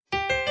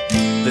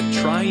The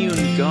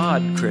triune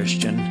God,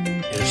 Christian,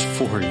 is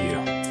for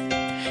you.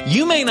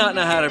 You may not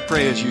know how to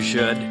pray as you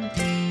should.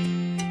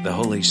 The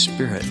Holy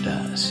Spirit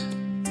does.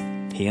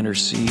 He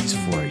intercedes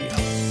for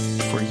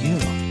you,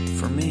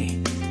 for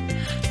me.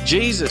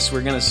 Jesus,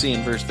 we're going to see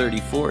in verse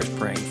 34, is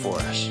praying for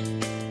us.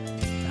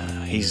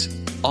 He's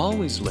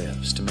always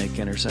lives to make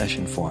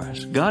intercession for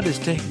us. God is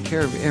taking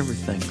care of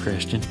everything,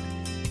 Christian.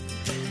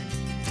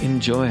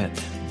 Enjoy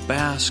it.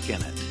 Bask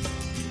in it.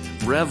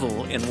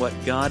 Revel in what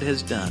God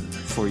has done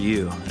for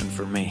you and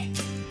for me.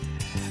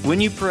 When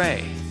you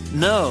pray,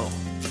 know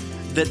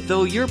that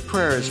though your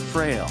prayer is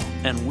frail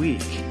and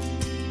weak,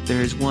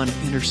 there is one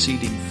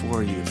interceding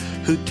for you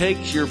who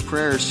takes your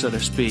prayers, so to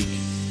speak,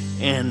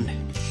 and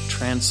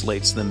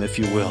translates them, if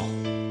you will.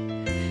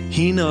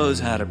 He knows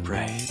how to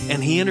pray,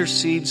 and He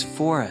intercedes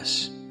for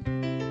us.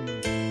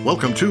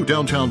 Welcome to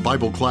Downtown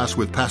Bible Class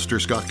with Pastor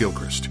Scott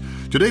Gilchrist.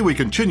 Today we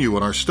continue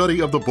in our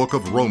study of the book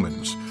of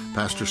Romans.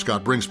 Pastor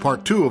Scott brings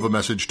part 2 of a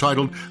message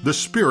titled, The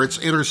Spirit's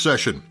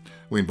Intercession.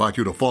 We invite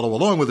you to follow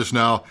along with us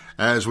now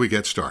as we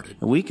get started.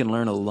 We can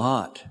learn a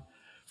lot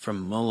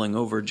from mulling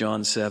over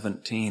John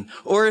 17,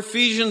 or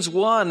Ephesians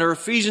 1, or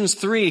Ephesians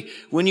 3,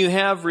 when you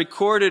have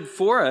recorded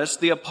for us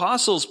the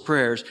apostles'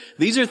 prayers.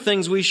 These are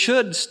things we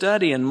should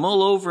study and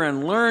mull over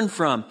and learn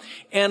from,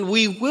 and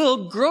we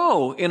will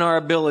grow in our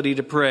ability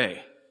to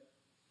pray.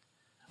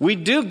 We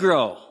do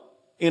grow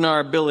in our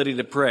ability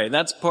to pray.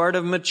 That's part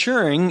of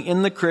maturing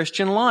in the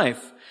Christian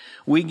life.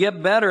 We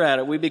get better at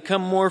it. We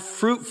become more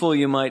fruitful,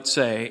 you might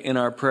say, in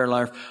our prayer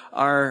life.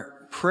 Our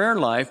prayer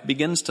life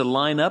begins to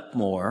line up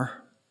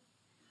more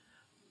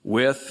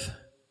with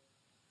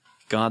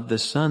God the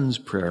Son's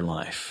prayer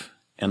life.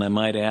 And I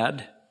might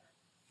add,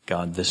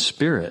 God the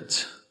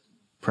Spirit's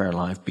prayer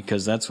life,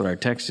 because that's what our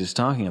text is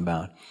talking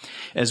about.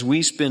 As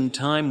we spend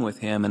time with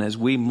Him and as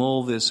we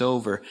mull this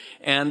over,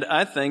 and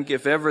I think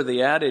if ever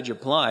the adage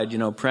applied,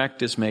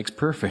 practice makes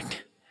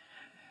perfect.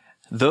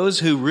 Those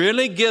who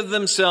really give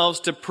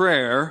themselves to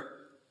prayer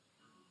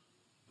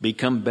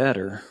become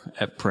better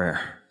at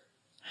prayer.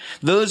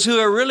 Those who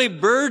are really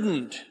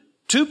burdened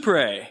to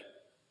pray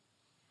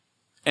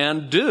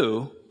and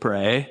do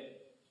pray,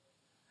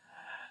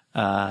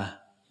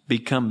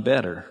 become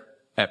better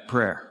at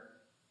prayer.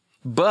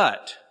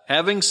 But,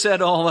 having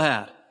said all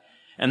that,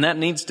 and that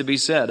needs to be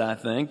said, I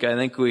think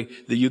that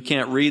you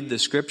can't read the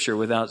Scripture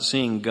without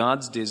seeing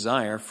God's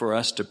desire for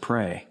us to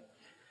pray.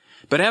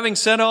 But having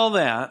said all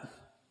that,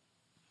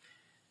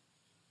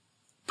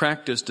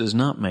 practice does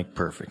not make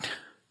perfect.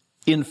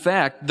 In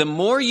fact, the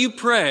more you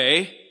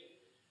pray,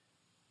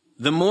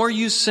 the more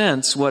you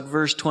sense what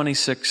verse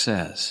 26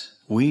 says.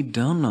 We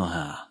don't know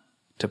how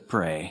to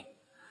pray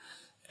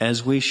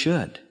as we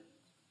should.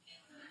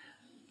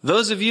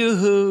 Those of you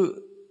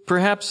who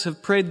perhaps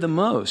have prayed the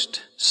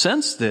most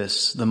sense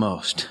this the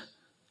most.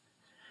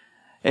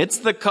 It's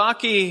the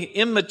cocky,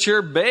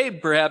 immature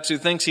babe, perhaps, who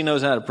thinks he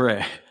knows how to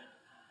pray.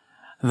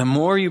 The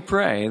more you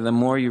pray, the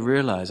more you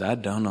realize, I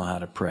don't know how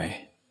to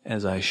pray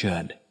as I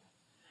should.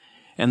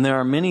 And there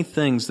are many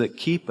things that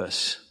keep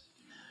us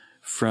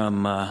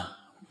from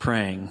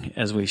praying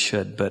as we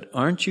should. But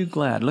aren't you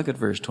glad? Look at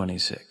verse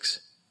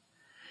 26.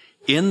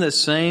 In the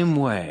same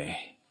way,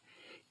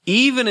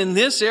 even in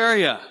this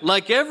area,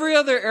 like every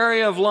other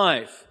area of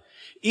life,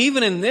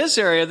 even in this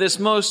area, this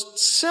most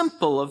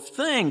simple of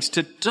things,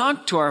 to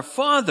talk to our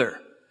Father,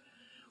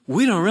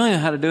 we don't really know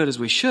how to do it as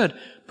we should,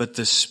 but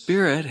the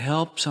Spirit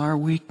helps our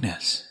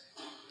weakness.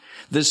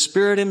 The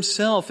Spirit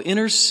Himself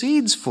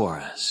intercedes for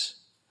us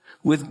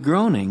with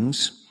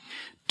groanings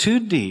too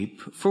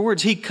deep for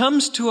words. He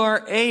comes to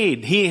our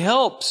aid. He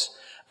helps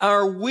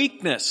our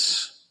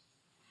weakness.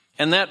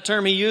 And that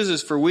term He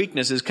uses for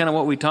weakness is kind of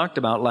what we talked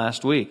about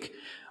last week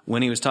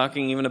when He was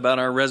talking even about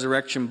our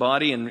resurrection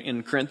body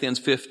in Corinthians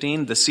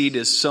 15. The seed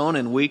is sown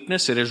in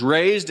weakness. It is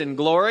raised in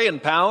glory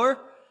and power.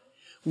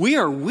 We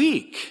are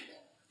weak.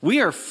 We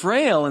are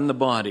frail in the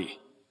body.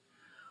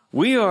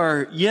 We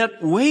are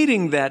yet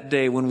waiting that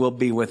day when we'll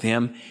be with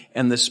Him.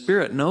 And the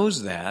Spirit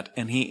knows that,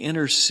 and He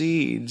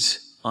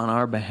intercedes on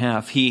our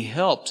behalf. He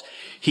helps.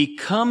 He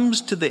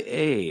comes to the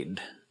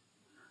aid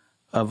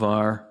of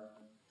our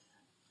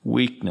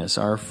weakness,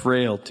 our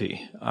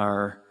frailty,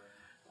 our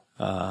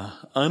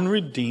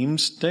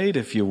unredeemed state,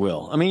 if you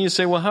will. I mean, you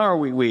say, well, how are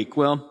we weak?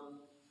 Well,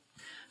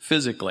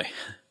 physically.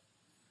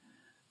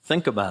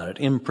 Think about it.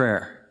 In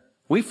prayer,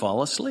 we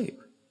fall asleep,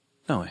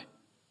 don't we?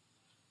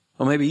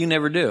 Well, maybe you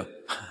never do.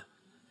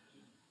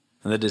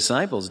 The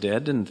disciples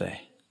did, didn't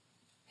they?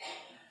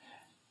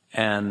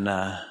 And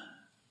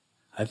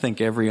I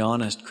think every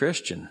honest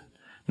Christian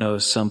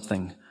knows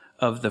something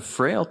of the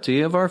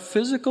frailty of our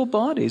physical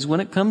bodies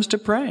when it comes to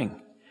praying.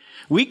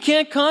 We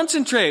can't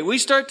concentrate. We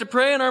start to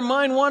pray and our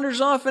mind wanders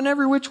off in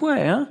every which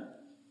way, huh?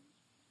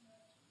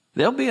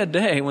 There'll be a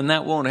day when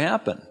that won't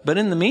happen. But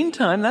in the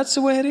meantime, that's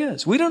the way it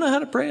is. We don't know how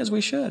to pray as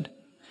we should.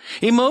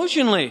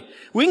 Emotionally,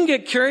 we can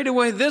get carried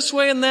away this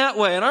way and that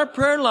way, and our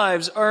prayer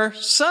lives are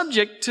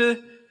subject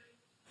to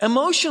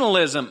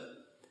emotionalism.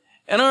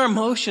 And our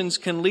emotions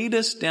can lead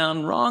us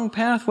down wrong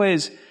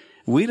pathways.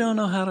 We don't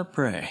know how to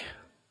pray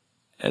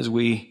as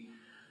we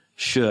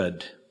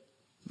should.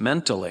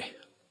 Mentally,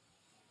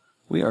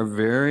 we are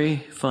very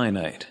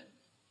finite.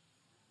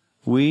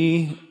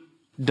 We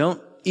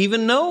don't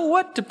even know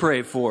what to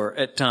pray for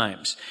at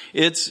times.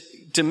 It's,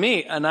 to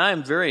me, and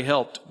I'm very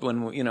helped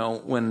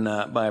when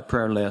by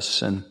prayer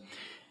lists and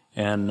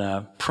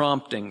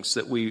promptings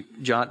that we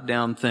jot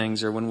down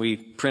things, or when we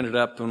print it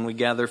up when we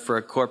gather for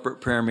a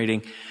corporate prayer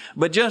meeting.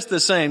 But just the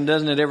same,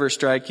 doesn't it ever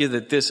strike you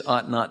that this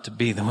ought not to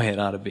be the way it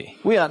ought to be?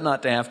 We ought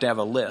not to have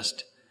a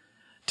list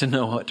to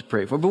know what to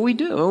pray for, but we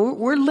do.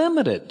 We're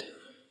limited.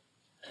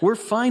 We're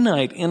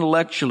finite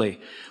intellectually.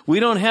 We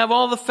don't have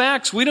all the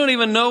facts. We don't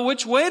even know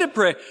which way to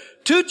pray.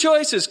 Two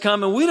choices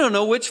come and we don't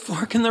know which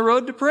fork in the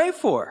road to pray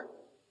for.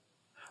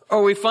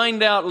 Or we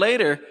find out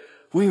later,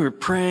 we were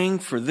praying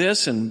for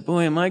this, and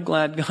boy, am I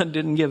glad God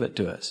didn't give it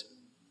to us,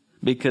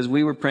 because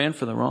we were praying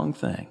for the wrong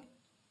thing.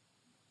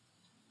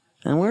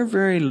 And we're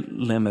very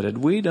limited.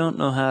 We don't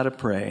know how to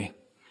pray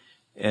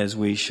as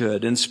we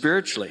should. And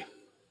spiritually,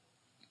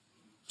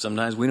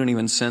 sometimes we don't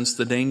even sense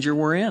the danger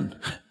we're in.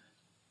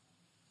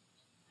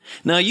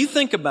 Now, you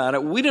think about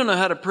it, we don't know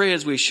how to pray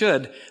as we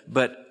should,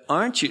 but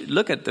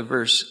look at the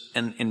verse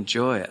and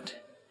enjoy it.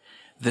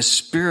 The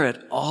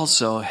Spirit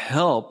also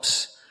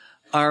helps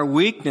our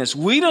weakness.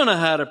 We don't know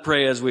how to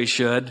pray as we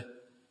should,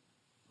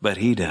 but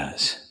He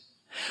does.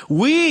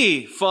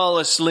 We fall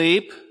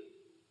asleep,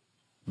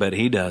 but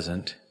He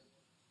doesn't.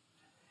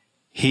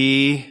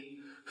 He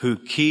who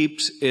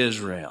keeps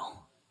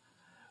Israel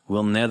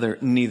will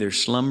neither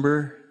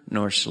slumber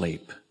nor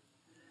sleep.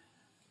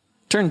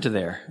 Turn to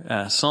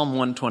there, Psalm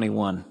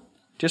 121.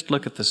 Just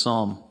look at the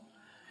psalm.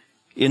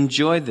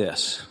 Enjoy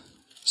this.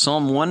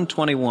 Psalm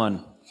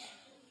 121.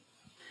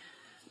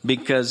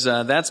 Because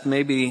that's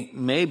maybe,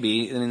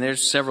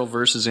 there's several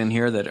verses in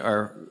here that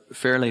are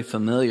fairly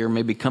familiar,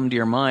 maybe come to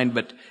your mind,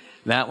 but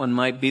that one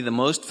might be the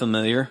most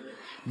familiar.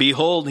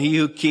 Behold, he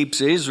who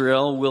keeps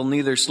Israel will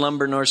neither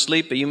slumber nor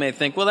sleep. But you may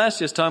think, well, that's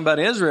just talking about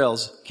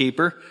Israel's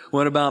keeper.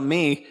 What about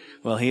me?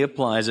 Well, he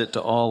applies it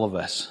to all of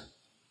us.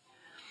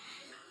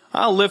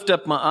 I'll lift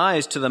up my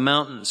eyes to the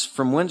mountains.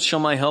 From whence shall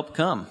my help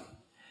come?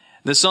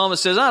 The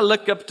psalmist says, I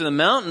look up to the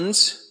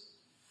mountains.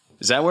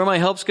 Is that where my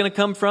help's going to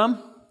come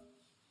from?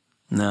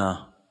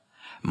 No.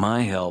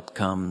 My help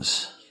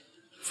comes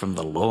from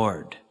the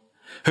Lord,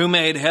 who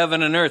made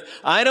heaven and earth.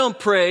 I don't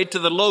pray to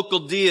the local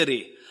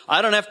deity.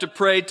 I don't have to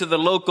pray to the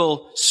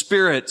local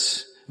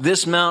spirits,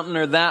 this mountain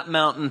or that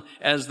mountain,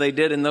 as they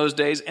did in those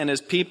days. And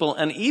as people,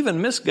 and even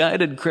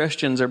misguided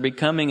Christians, are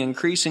becoming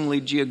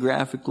increasingly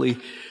geographically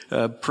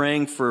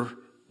praying for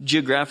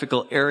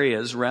geographical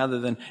areas rather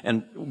than,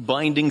 and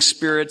binding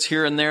spirits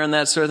here and there and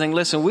that sort of thing.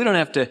 Listen, we don't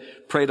have to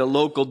pray to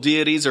local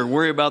deities or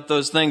worry about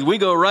those things. We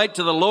go right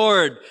to the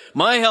Lord.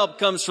 My help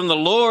comes from the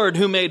Lord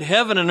who made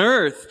heaven and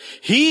earth.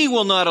 He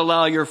will not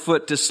allow your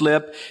foot to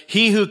slip.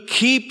 He who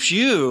keeps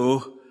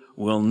you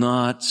will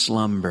not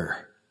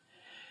slumber.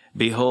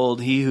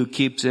 Behold, he who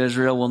keeps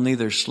Israel will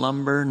neither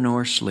slumber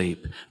nor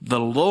sleep. The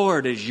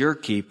Lord is your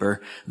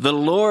keeper. The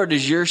Lord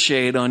is your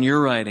shade on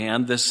your right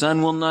hand. The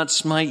sun will not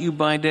smite you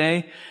by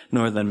day,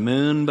 nor the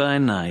moon by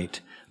night.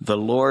 The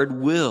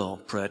Lord will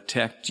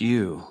protect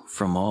you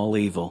from all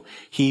evil.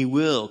 He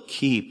will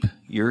keep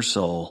your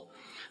soul.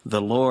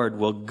 The Lord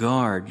will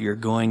guard your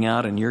going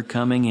out and your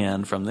coming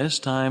in from this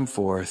time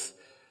forth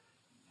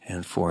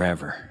and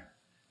forever.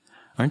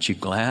 Aren't you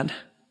glad?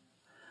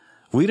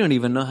 We don't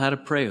even know how to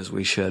pray as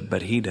we should,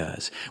 but He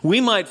does. We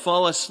might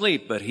fall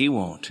asleep, but He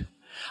won't.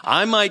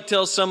 I might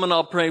tell someone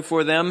I'll pray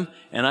for them,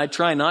 and I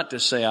try not to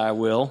say I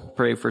will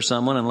pray for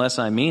someone unless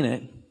I mean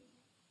it.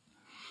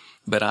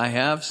 But I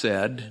have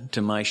said,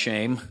 to my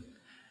shame,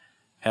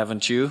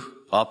 haven't you?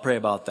 I'll pray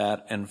about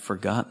that and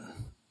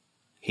forgotten.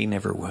 He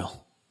never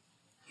will.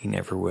 He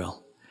never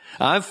will.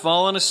 I've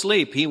fallen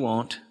asleep. He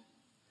won't.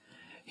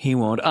 He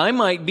won't. I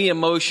might be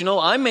emotional.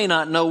 I may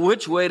not know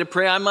which way to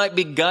pray. I might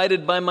be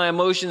guided by my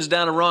emotions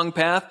down a wrong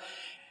path.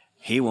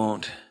 He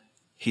won't.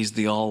 He's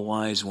the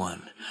all-wise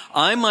one.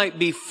 I might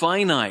be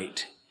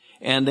finite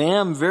and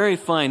am very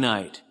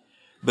finite,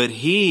 but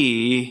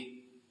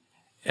He,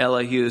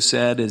 Elihu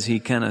said as he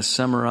kind of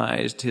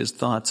summarized his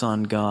thoughts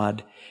on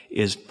God,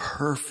 is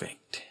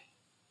perfect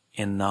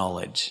in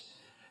knowledge.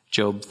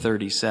 Job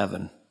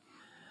 37,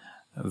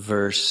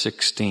 verse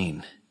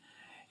 16.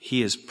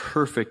 He is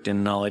perfect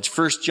in knowledge.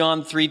 1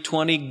 John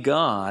 3:20,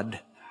 God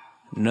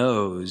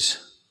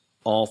knows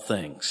all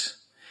things.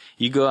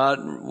 You go out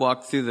and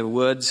walk through the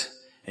woods,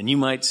 and you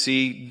might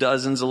see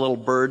dozens of little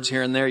birds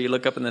here and there. You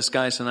look up in the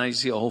sky,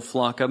 sometimes you see a whole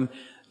flock of them.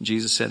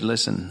 Jesus said,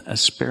 listen, a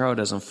sparrow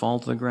doesn't fall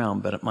to the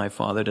ground, but my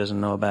Father doesn't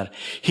know about it.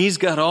 He's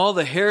got all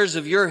the hairs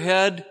of your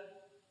head,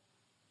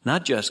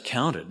 not just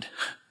counted,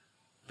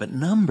 but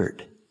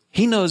numbered.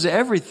 He knows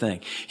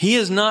everything. He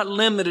is not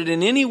limited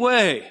in any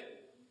way.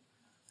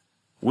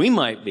 We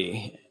might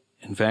be.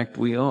 In fact,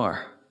 we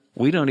are.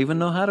 We don't even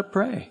know how to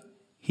pray.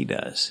 He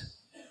does.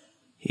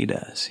 He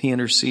does. He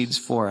intercedes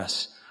for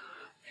us.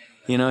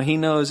 You know, He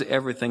knows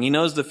everything. He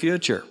knows the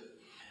future.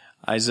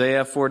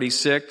 Isaiah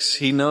 46,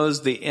 He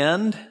knows the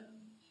end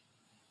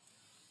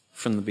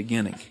from the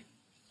beginning.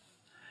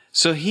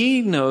 So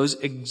He knows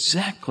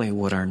exactly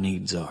what our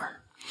needs are.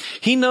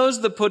 He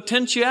knows the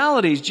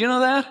potentialities. Do you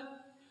know that?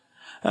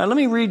 Let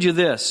me read you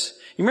this.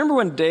 You remember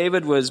when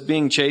David was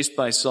being chased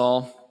by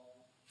Saul?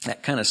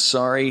 That kind of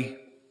sorry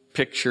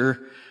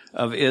picture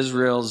of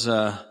Israel's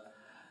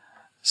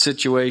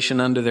situation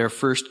under their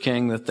first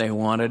king that they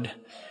wanted.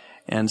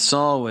 And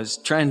Saul was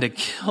trying to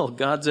kill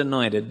God's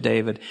anointed,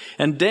 David.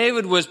 And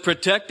David was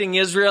protecting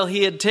Israel.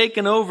 He had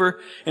taken over.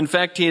 In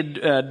fact, he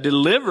had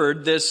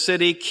delivered this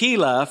city,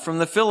 Keilah, from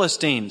the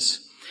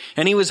Philistines.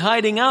 And he was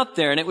hiding out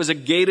there, and it was a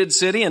gated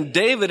city, and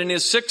David and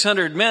his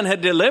 600 men had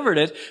delivered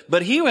it,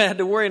 but he had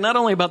to worry not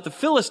only about the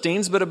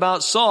Philistines, but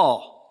about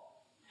Saul.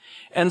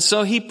 And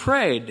so he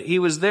prayed. He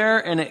was there,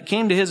 and it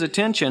came to his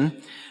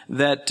attention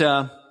that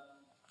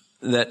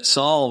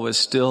Saul was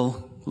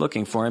still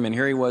looking for him, and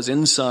here he was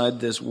inside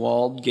this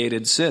walled,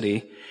 gated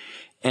city,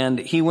 and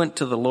he went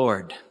to the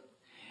Lord.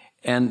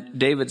 And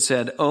David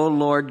said, O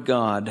Lord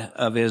God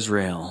of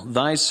Israel,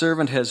 thy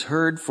servant has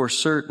heard for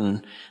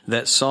certain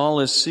that Saul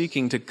is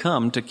seeking to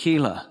come to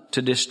Keilah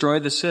to destroy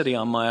the city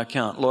on my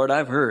account. Lord,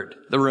 I've heard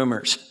the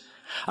rumors.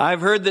 I've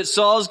heard that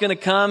Saul's going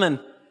to come and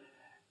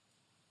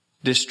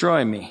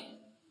destroy me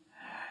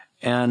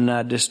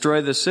and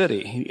destroy the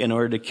city in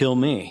order to kill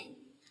me.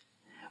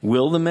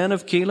 Will the men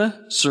of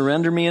Keilah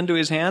surrender me into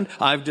his hand?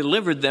 I've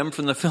delivered them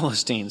from the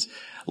Philistines.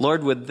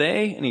 Lord, would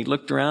they? And he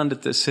looked around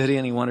at the city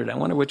and he wondered, I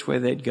wonder which way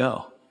they'd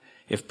go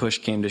if push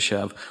came to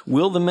shove.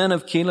 Will the men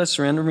of Keilah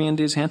surrender me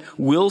into his hand?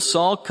 Will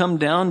Saul come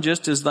down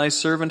just as thy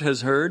servant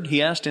has heard?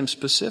 He asked him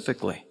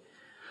specifically.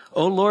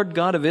 O Lord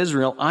God of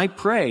Israel, I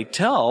pray,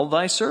 tell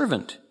thy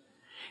servant.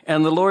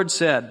 And the Lord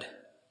said,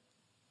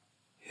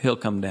 he'll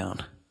come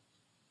down.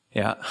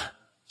 Yeah,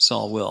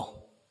 Saul will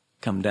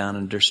come down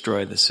and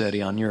destroy the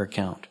city on your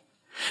account.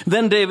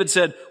 Then David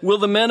said, will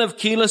the men of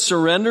Keilah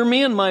surrender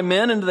me and my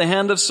men into the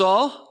hand of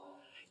Saul?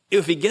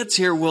 If he gets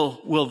here,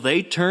 will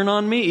they turn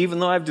on me, even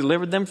though I've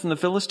delivered them from the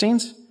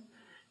Philistines?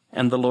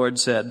 And the Lord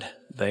said,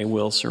 they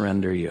will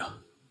surrender you.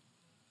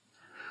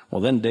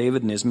 Well, then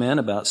David and his men,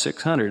 about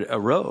 600,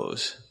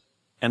 arose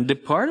and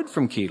departed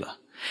from Keilah.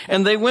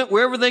 And they went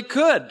wherever they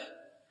could.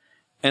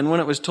 And when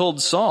it was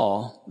told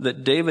Saul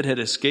that David had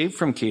escaped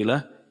from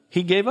Keilah,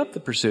 he gave up the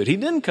pursuit. He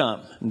didn't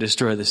come and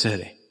destroy the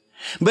city.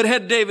 But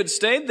had David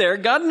stayed there,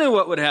 God knew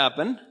what would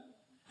happen.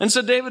 And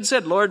so David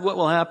said, Lord, what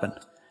will happen?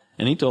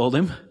 And he told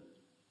him,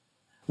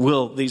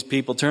 will these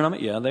people turn on me?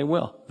 Yeah, they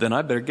will. Then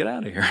I better get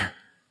out of here.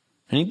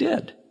 And he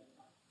did.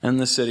 And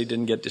the city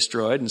didn't get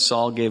destroyed, and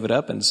Saul gave it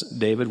up, and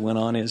David went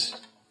on his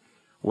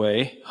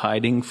way,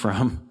 hiding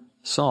from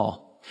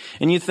Saul.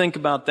 And you think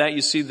about that,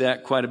 you see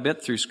that quite a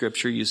bit through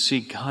Scripture. You see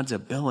God's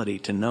ability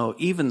to know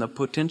even the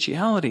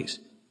potentialities.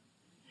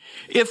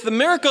 If the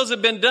miracles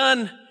have been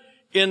done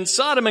in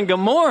Sodom and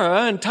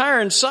Gomorrah and Tyre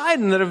and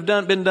Sidon that have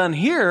been done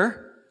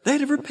here,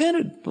 they'd have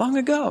repented long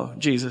ago,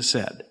 Jesus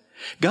said.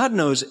 God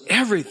knows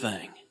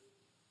everything,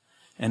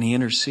 and He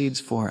intercedes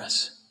for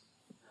us.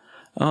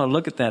 Oh,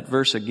 look at that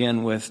verse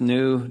again with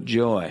new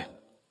joy.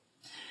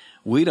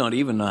 We don't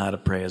even know how to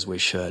pray as we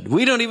should.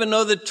 We don't even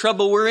know the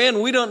trouble we're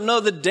in. We don't know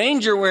the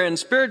danger we're in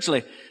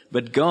spiritually.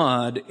 But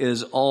God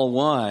is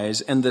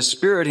all-wise, and the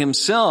Spirit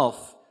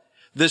Himself,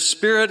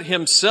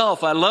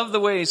 I love the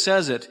way He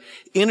says it,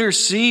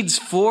 intercedes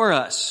for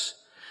us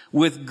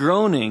with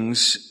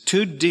groanings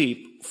too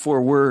deep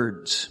for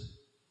words.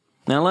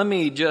 Now let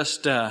me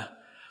just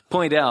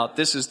point out,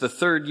 this is the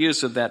third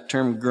use of that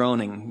term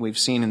groaning we've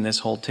seen in this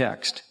whole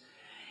text.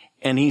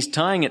 And He's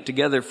tying it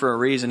together for a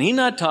reason. He's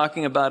not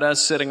talking about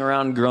us sitting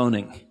around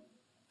groaning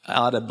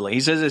audibly.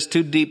 He says it's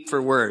too deep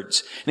for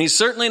words. And He's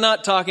certainly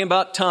not talking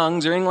about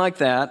tongues or anything like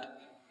that.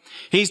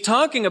 He's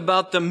talking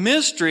about the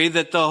mystery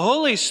that the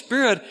Holy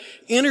Spirit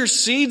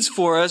intercedes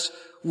for us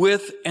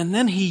with, and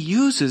then He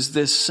uses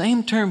this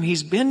same term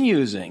He's been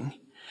using,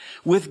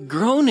 with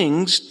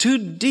groanings too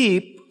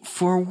deep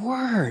for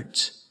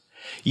words.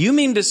 You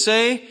mean to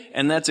say,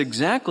 and that's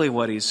exactly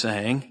what He's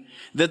saying,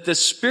 that the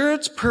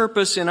Spirit's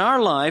purpose in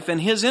our life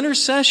and His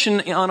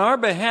intercession on our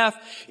behalf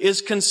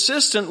is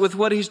consistent with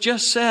what He's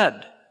just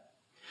said.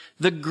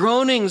 The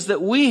groanings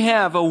that we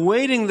have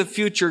awaiting the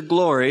future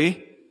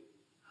glory,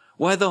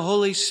 why the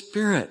Holy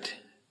Spirit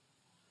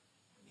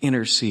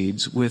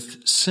intercedes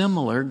with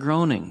similar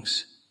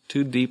groanings,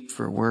 too deep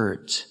for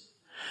words.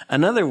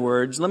 In other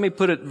words, let me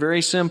put it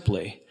very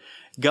simply.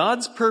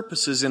 God's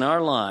purposes in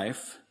our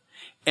life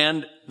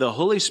and the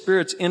Holy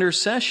Spirit's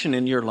intercession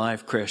in your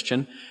life,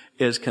 Christian,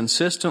 is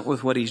consistent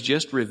with what He's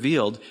just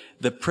revealed.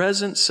 The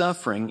present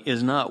suffering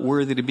is not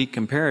worthy to be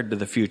compared to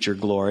the future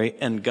glory,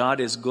 and God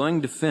is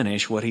going to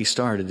finish what He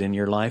started in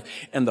your life,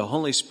 and the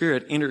Holy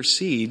Spirit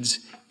intercedes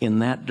in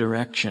that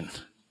direction.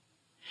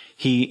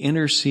 He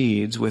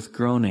intercedes with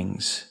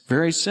groanings,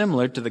 very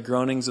similar to the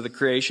groanings of the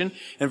creation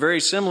and very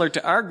similar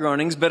to our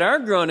groanings, but our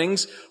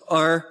groanings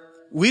are,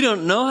 we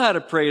don't know how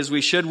to pray as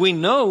we should. We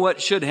know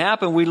what should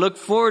happen. We look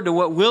forward to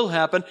what will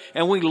happen,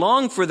 and we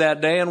long for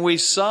that day, and we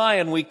sigh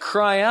and we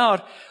cry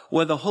out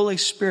while the Holy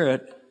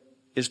Spirit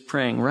is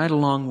praying right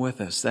along with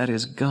us. That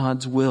is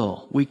God's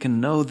will. We can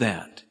know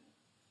that.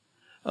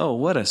 Oh,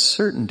 what a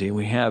certainty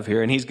we have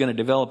here. And he's going to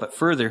develop it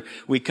further.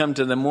 We come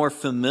to the more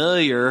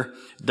familiar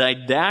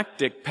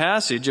didactic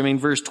passage.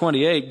 Verse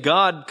 28,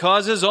 God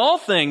causes all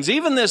things,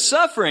 even this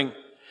suffering,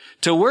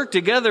 to work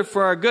together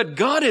for our good.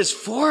 God is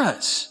for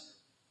us.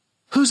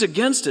 Who's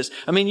against us?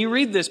 You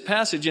read this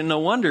passage and no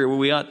wonder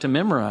we ought to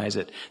memorize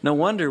it. No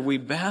wonder we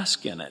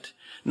bask in it.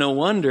 No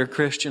wonder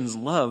Christians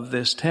love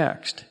this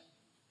text.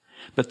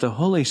 But the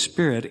Holy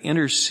Spirit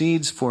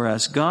intercedes for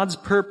us. God's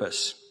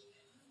purpose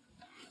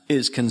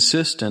is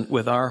consistent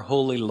with our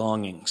holy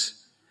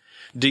longings.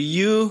 Do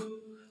you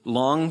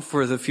long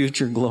for the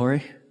future glory?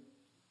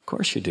 Of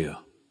course you do.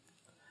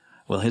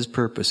 Well, his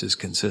purpose is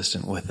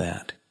consistent with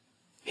that.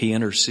 He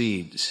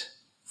intercedes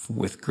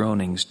with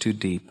groanings too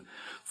deep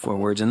for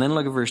words. And then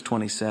look at verse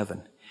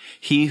 27.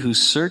 He who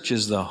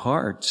searches the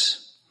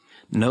hearts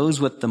knows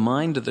what the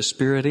mind of the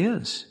Spirit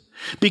is,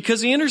 because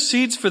he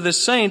intercedes for the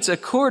saints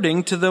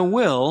according to the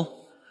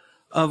will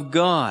of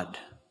God.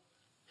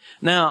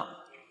 Now,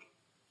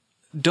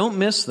 don't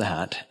miss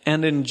that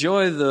and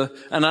enjoy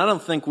and I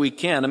don't think we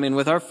can.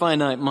 With our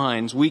finite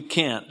minds, we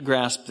can't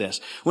grasp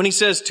this. When he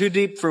says too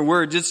deep for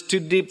words, it's too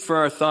deep for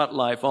our thought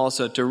life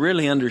also to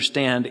really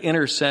understand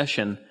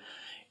intercession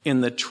in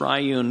the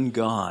triune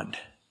God.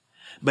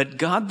 But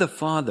God the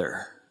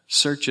Father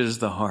searches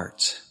the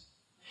hearts.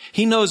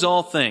 He knows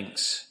all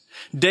things.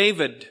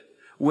 David,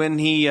 when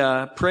he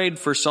prayed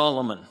for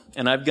Solomon,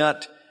 and I've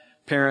got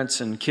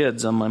parents and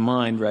kids on my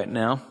mind right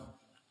now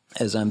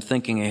as I'm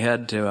thinking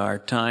ahead to our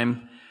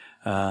time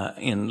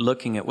in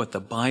looking at what the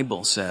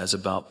Bible says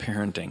about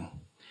parenting.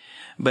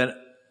 But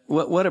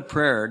what a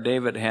prayer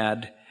David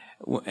had,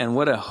 and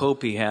what a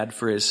hope he had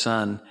for his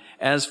son.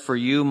 As for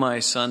you, my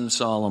son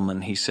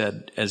Solomon, he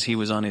said as he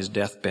was on his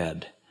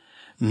deathbed,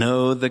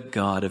 know the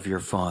God of your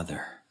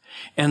father,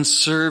 and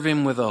serve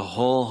him with a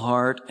whole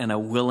heart and a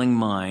willing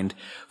mind,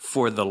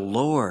 for the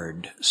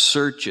Lord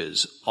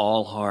searches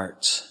all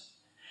hearts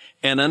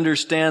and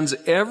understands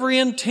every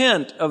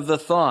intent of the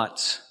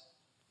thoughts.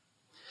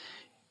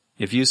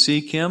 If you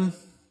seek him,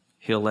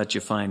 he'll let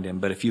you find him.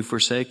 But if you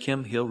forsake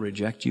him, he'll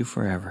reject you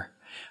forever.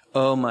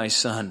 Oh, my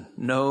son,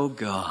 know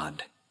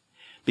God,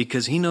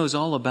 because he knows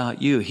all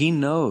about you. He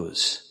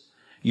knows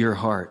your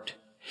heart.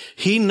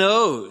 He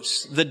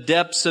knows the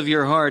depths of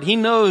your heart. He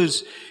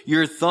knows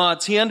your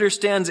thoughts. He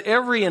understands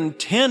every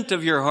intent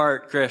of your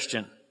heart,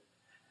 Christian.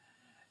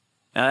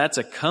 Now, that's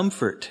a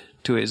comfort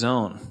to his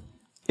own.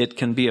 It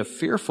can be a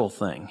fearful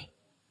thing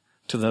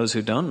to those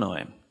who don't know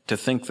him, to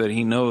think that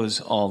he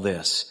knows all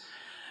this.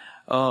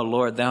 Oh,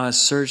 Lord, thou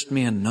hast searched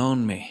me and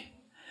known me.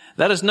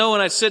 Thou dost know when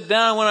I sit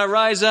down, when I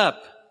rise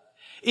up.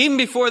 Even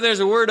before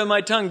there's a word on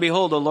my tongue,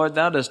 behold, O Lord,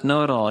 thou dost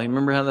know it all. You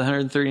remember how the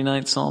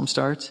 139th Psalm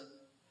starts?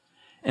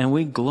 And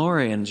we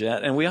glory in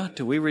that, and we ought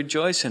to. We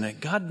rejoice in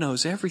it. God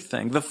knows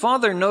everything. The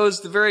Father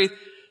knows the very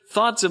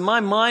thoughts of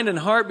my mind and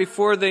heart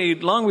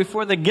long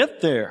before they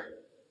get there.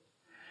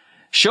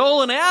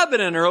 Sheol and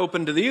Abaddon are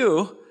open to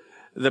you,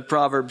 the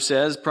proverb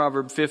says,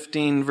 Proverb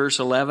 15, verse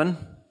 11.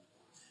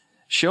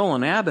 Sheol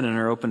and Abaddon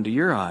are open to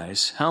your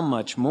eyes. How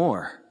much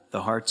more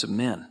the hearts of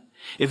men?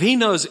 If he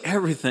knows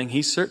everything,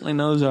 he certainly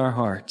knows our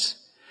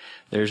hearts.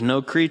 There's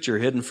no creature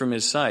hidden from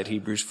his sight,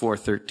 Hebrews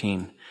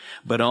 4:13.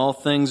 But all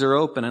things are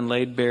open and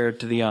laid bare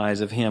to the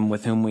eyes of him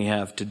with whom we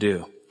have to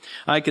do.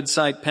 I could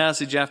cite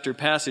passage after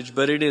passage,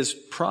 but it is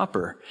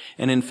proper.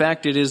 And in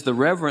fact, it is the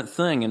reverent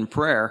thing in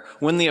prayer.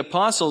 When the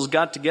apostles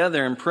got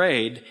together and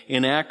prayed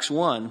in Acts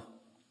 1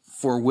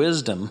 for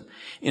wisdom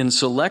in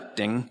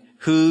selecting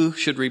who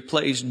should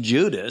replace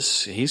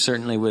Judas, he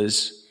certainly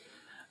was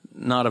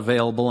not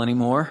available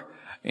anymore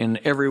in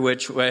every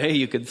which way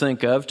you could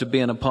think of to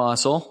be an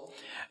apostle.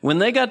 When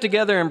they got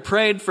together and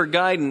prayed for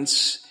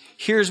guidance,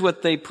 here's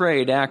what they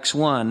prayed, Acts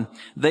 1.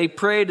 They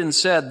prayed and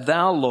said,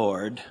 Thou,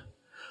 Lord,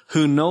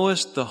 who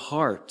knowest the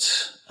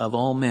hearts of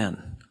all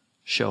men,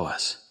 show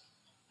us.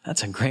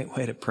 That's a great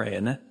way to pray,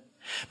 isn't it?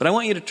 But I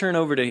want you to turn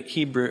over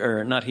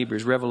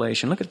to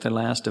Revelation. Look at the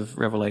last of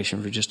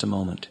Revelation for just a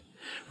moment.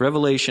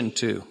 Revelation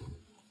 2.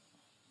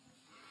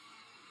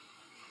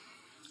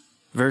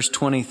 Verse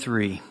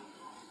 23.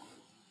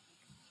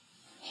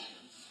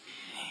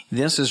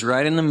 This is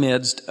right in the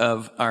midst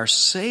of our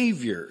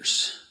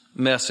Savior's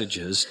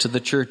messages to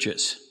the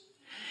churches.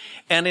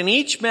 And in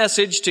each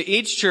message to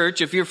each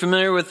church, if you're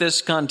familiar with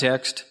this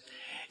context,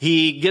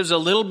 he gives a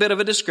little bit of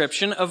a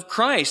description of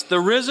Christ, the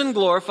risen,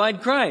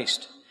 glorified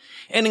Christ.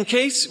 And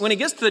when he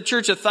gets to the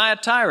church of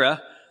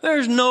Thyatira,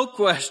 there's no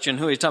question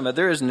who he's talking about.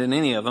 There isn't in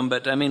any of them,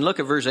 but look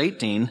at verse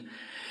 18.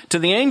 To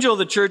the angel of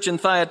the church in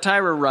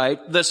Thyatira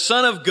write, the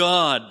Son of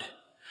God,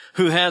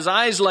 who has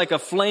eyes like a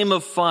flame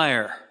of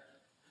fire,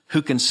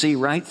 who can see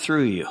right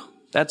through you.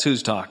 That's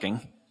who's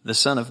talking, the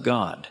Son of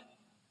God.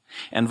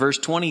 And verse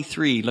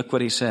 23, look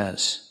what he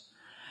says.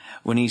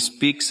 When he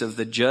speaks of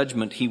the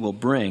judgment he will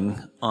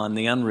bring on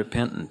the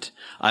unrepentant,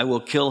 I will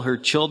kill her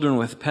children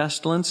with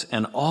pestilence,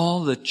 and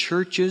all the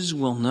churches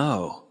will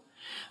know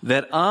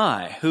that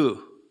I,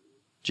 who?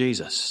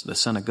 Jesus, the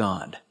Son of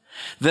God,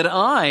 that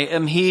I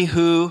am he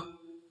who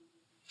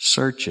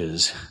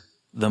searches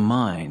the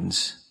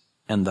minds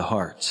and the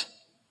hearts.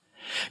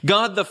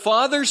 God the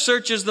Father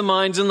searches the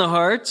minds and the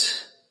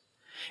hearts.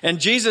 And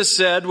Jesus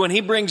said when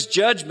he brings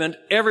judgment,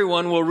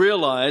 everyone will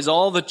realize,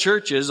 all the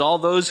churches, all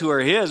those who are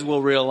his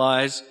will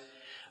realize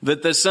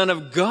that the Son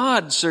of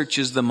God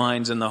searches the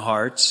minds and the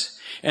hearts.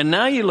 And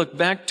now you look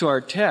back to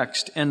our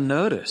text and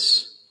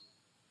notice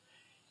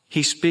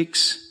he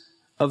speaks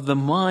of the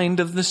mind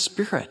of the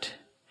Spirit.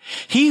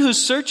 He who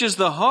searches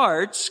the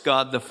hearts,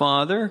 God the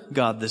Father,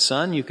 God the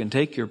Son, you can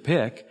take your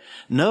pick,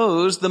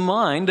 knows the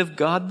mind of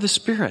God the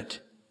Spirit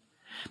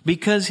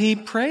because he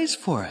prays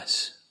for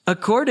us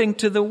according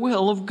to the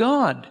will of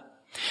God.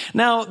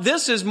 Now,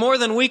 this is more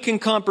than we can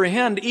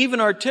comprehend. Even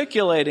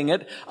articulating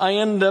it, I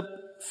end up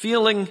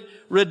feeling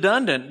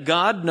redundant.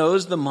 God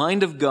knows the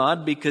mind of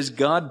God because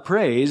God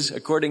prays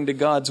according to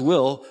God's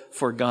will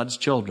for God's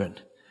children.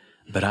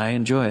 But I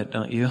enjoy it,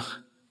 don't you?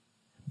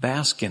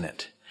 Bask in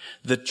it.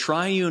 The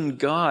triune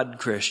God,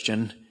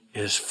 Christian,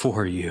 is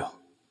for you.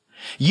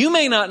 You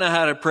may not know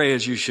how to pray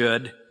as you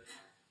should.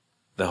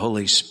 The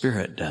Holy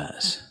Spirit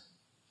does.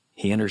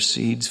 He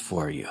intercedes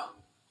for you,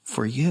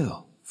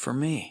 for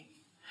me.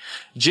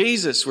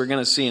 Jesus, we're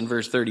going to see in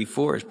verse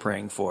 34, is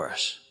praying for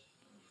us.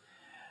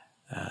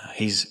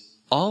 He's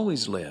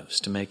always lives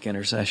to make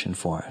intercession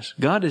for us.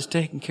 God is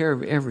taking care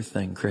of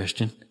everything,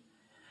 Christian.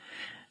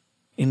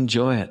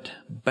 Enjoy it.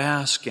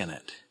 Bask in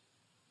it.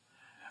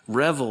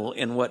 Revel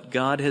in what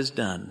God has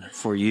done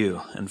for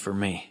you and for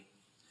me.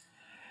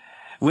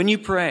 When you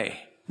pray,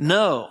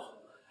 know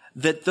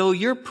that though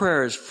your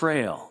prayer is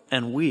frail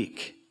and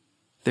weak,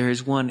 there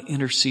is one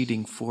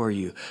interceding for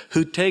you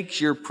who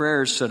takes your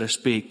prayers, so to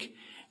speak,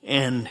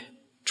 and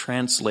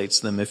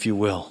translates them, if you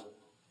will.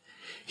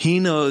 He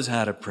knows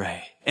how to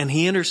pray, and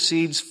he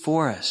intercedes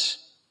for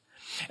us.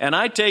 And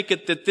I take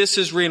it that this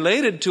is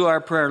related to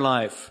our prayer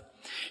life.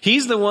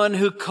 He's the one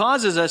who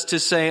causes us to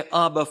say,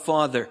 Abba,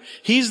 Father.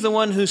 He's the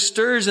one who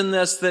stirs in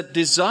us that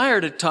desire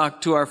to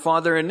talk to our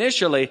Father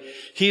initially.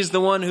 He's the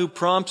one who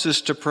prompts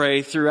us to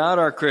pray throughout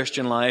our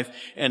Christian life,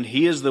 and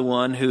he is the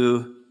one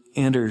who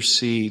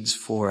intercedes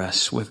for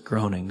us with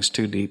groanings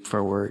too deep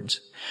for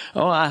words.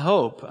 Oh, I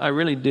hope, I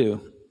really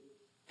do,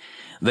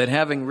 that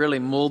having really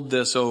mulled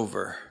this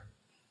over,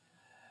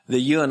 that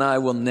you and I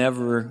will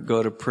never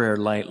go to prayer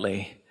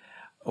lightly,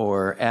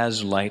 or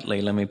as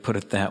lightly, let me put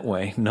it that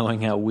way,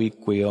 knowing how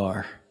weak we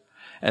are,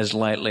 as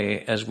lightly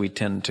as we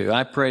tend to.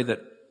 I pray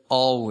that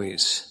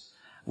always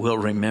we'll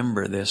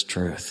remember this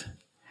truth,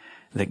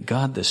 that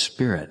God the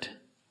Spirit,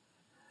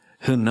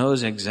 who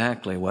knows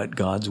exactly what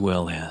God's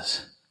will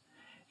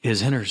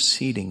is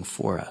interceding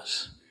for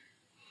us.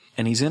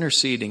 And he's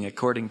interceding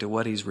according to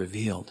what he's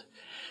revealed,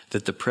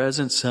 that the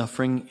present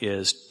suffering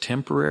is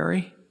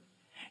temporary,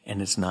 and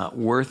it's not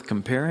worth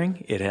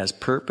comparing. It has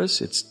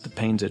purpose. It's the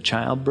pains of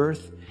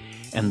childbirth.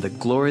 And the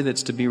glory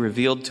that's to be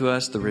revealed to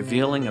us, the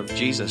revealing of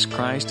Jesus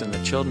Christ and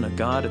the children of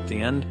God at the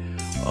end,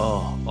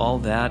 all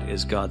that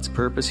is God's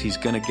purpose. He's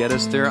going to get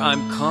us there.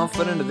 I'm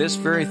confident of this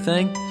very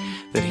thing,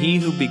 that he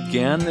who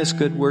began this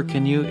good work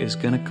in you is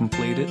going to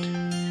complete it,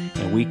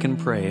 and we can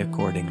pray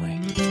accordingly.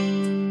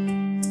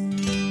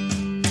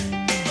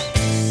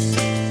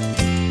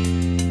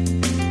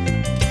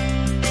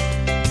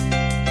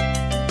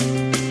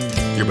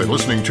 You've been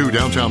listening to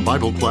Downtown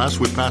Bible Class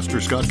with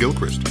Pastor Scott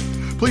Gilchrist.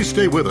 Please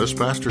stay with us.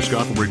 Pastor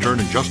Scott will return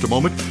in just a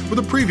moment with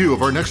a preview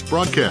of our next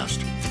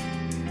broadcast.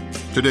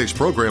 Today's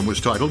program was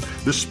titled,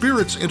 The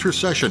Spirit's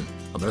Intercession,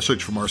 a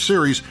message from our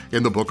series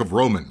in the book of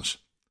Romans.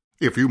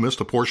 If you missed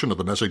a portion of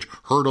the message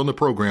heard on the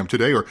program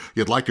today, or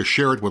you'd like to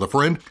share it with a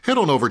friend, head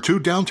on over to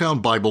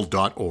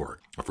downtownbible.org.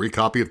 A free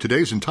copy of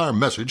today's entire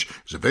message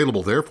is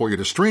available there for you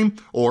to stream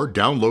or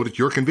download at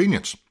your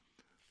convenience.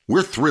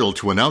 We're thrilled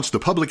to announce the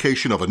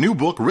publication of a new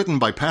book written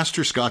by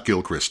Pastor Scott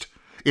Gilchrist.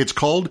 It's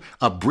called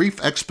A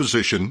Brief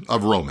Exposition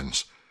of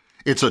Romans.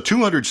 It's a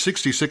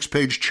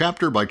 266-page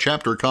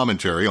chapter-by-chapter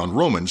commentary on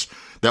Romans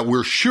that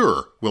we're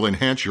sure will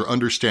enhance your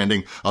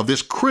understanding of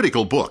this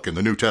critical book in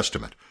the New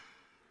Testament.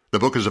 The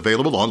book is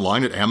available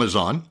online at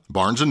Amazon,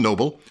 Barnes &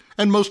 Noble,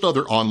 and most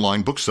other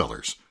online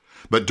booksellers.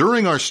 But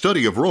during our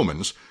study of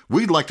Romans,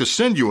 we'd like to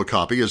send you a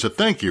copy as a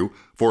thank you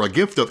for a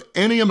gift of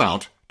any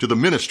amount to the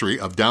ministry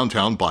of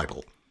Downtown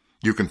Bible.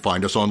 You can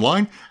find us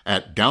online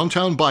at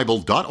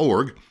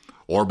downtownbible.org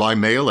or by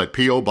mail at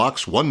P.O.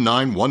 Box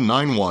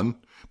 19191,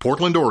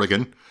 Portland,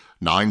 Oregon,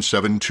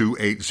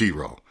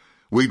 97280.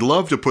 We'd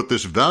love to put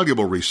this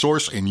valuable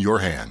resource in your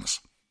hands.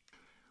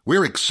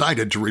 We're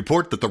excited to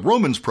report that the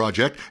Romans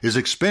Project is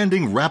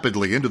expanding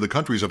rapidly into the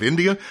countries of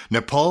India,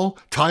 Nepal,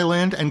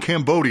 Thailand, and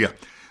Cambodia.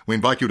 We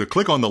invite you to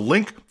click on the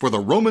link for the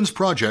Romans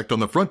Project on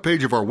the front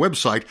page of our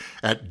website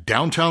at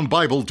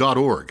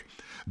downtownbible.org.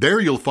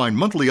 There you'll find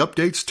monthly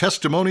updates,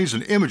 testimonies,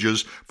 and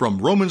images from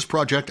Romans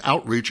Project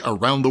outreach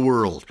around the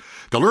world.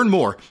 To learn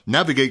more,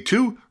 navigate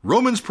to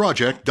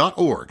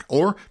romansproject.org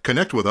or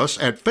connect with us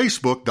at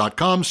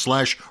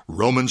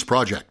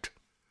facebook.com/romansproject.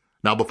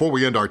 Now, before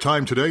we end our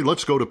time today,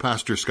 let's go to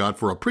Pastor Scott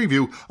for a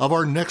preview of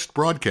our next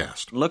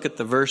broadcast. Look at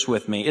the verse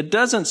with me. It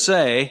doesn't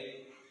say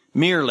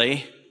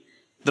merely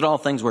that all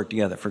things work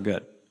together for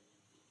good.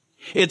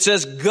 It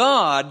says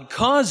God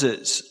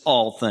causes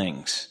all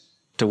things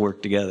to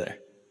work together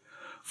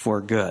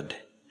for good.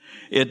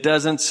 It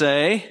doesn't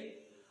say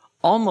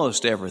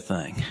almost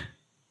everything.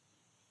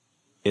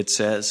 It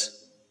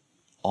says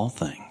all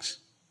things.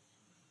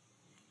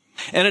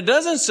 And it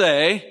doesn't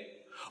say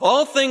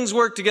all things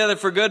work together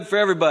for good for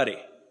everybody.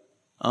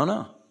 Oh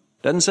no,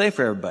 it doesn't say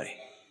for everybody.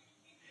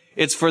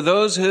 It's for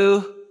those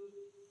who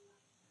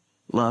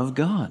love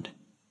God.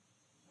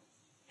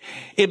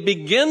 It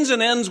begins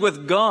and ends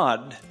with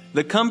God.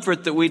 The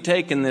comfort that we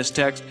take in this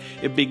text,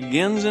 it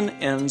begins and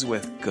ends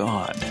with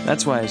God.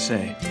 That's why I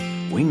say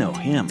we know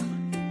Him.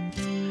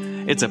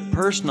 It's a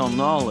personal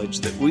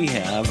knowledge that we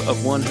have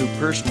of one who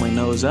personally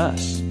knows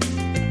us.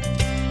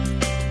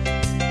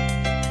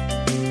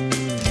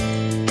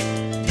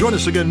 Join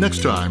us again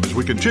next time as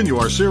we continue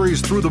our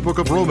series through the book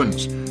of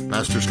Romans.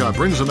 Pastor Scott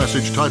brings a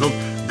message titled,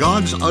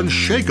 God's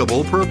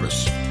Unshakable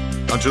Purpose.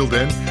 Until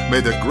then,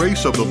 may the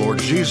grace of the Lord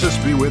Jesus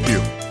be with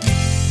you.